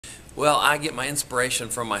Well, I get my inspiration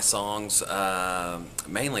from my songs,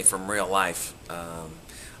 mainly from real life.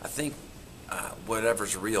 I think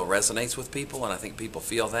whatever's real resonates with people, and I think people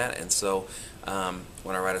feel that. And so,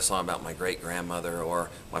 when I write a song about my great grandmother or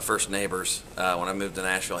my first neighbors, when I moved to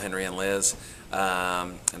Nashville, Henry and Liz,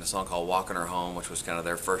 and a song called "Walking Her Home," which was kind of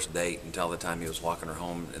their first date until the time he was walking her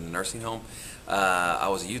home in the nursing home. I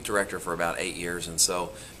was a youth director for about 8 years, and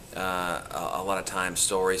so a lot of times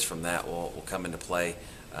stories from that will come into play.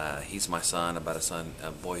 He's my son, about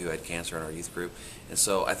a boy who had cancer in our youth group. And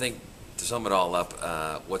so I think to sum it all up,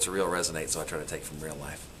 what's real resonates, so I try to take from real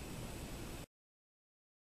life.